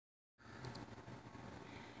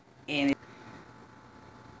And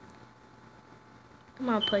Come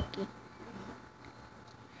on, Pucky.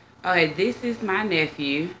 okay, this is my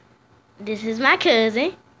nephew. This is my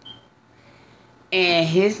cousin. And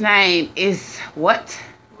his name is what?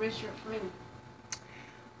 Richard Freeman.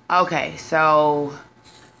 Okay, so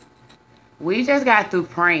we just got through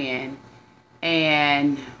praying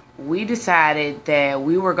and we decided that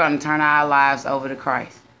we were going to turn our lives over to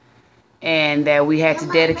Christ and that we had to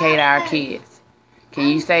dedicate our kids. Can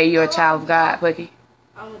you say you're a child of God, Pucky?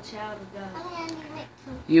 I'm a child of God.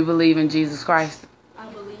 You believe in Jesus Christ? I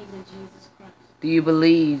believe in Jesus Christ. Do you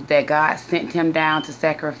believe that God sent him down to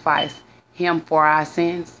sacrifice him for our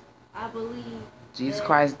sins? I believe Jesus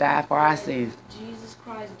Christ died for our sins. Jesus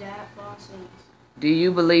Christ died for our sins. Do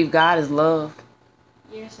you believe God is love?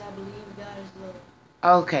 Yes, I believe God is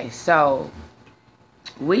love. Okay, so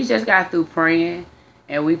we just got through praying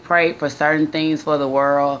and we prayed for certain things for the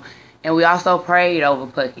world and we also prayed over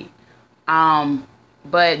Pucky.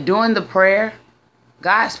 But during the prayer,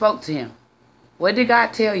 God spoke to him. What did God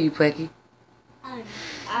tell you, Pucky?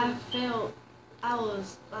 I felt I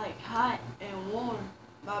was like hot and warm.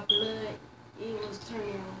 My blood, it was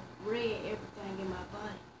turning red, everything in my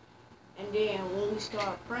body. And then when we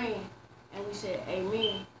started praying and we said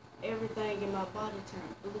amen, everything in my body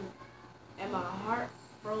turned blue. And my heart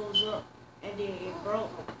froze up and then it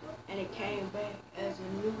broke and it came back as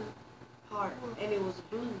a new heart and it was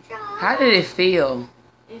blue. How did it feel?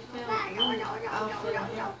 It felt blue. I felt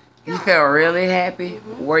happy. You felt really happy?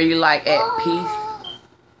 Mm-hmm. Were you like at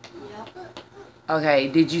peace? Yep. Okay,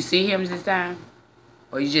 did you see him this time?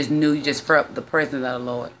 Or you just knew, you just felt the presence of the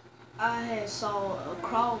Lord? I had saw a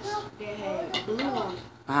cross that had blue on it.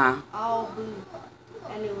 Uh-huh. All blue.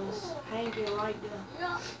 And it was hanging right there.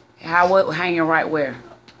 How, what, hanging right where?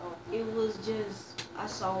 It was just, I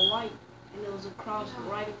saw white, and there was a cross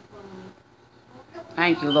right in front of me.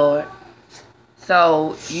 Thank you, Lord.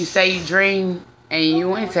 So, you say you dreamed and you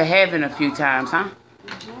went to heaven a few times, huh?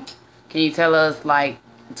 Mm-hmm. Can you tell us, like,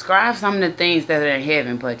 describe some of the things that are in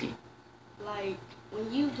heaven, Pucky? Like,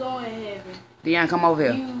 when you go in heaven, Deon, come over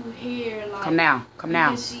here. you hear, like, Come now. Come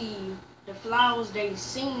now. You can see the flowers, they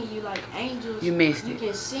sing you like angels. You missed You it.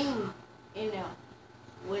 can sing in there.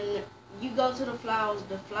 When you go to the flowers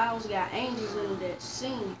got angels in them that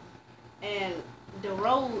sing. And the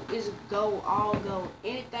road is gold, all gold.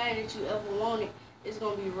 Anything that you ever wanted is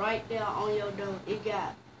going to be right there on your door. It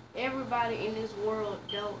got everybody in this world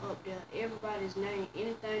door up there. Everybody's name.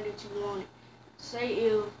 Anything that you wanted. Say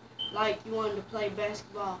if, like, you wanted to play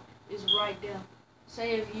basketball, it's right there.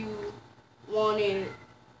 Say if you wanted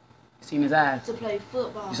Seen his eyes. to play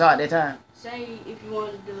football. You saw it that time. Say if you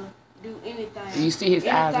wanted to do anything. You see his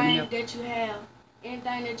eyes in Anything there. that you have,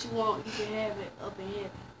 anything that you want, you can have it up in heaven.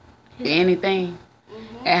 Anything.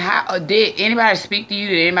 Mm-hmm. And how did anybody speak to you?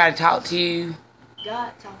 Did anybody talk to you?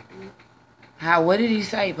 God talked to me. How? What did he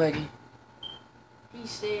say, Pucky? He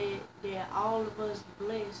said that all of us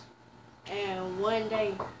blessed, and one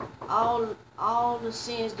day, all the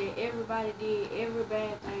sins that everybody did, every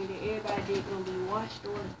bad thing that everybody did, gonna be washed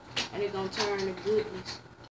away, and it's gonna turn to goodness.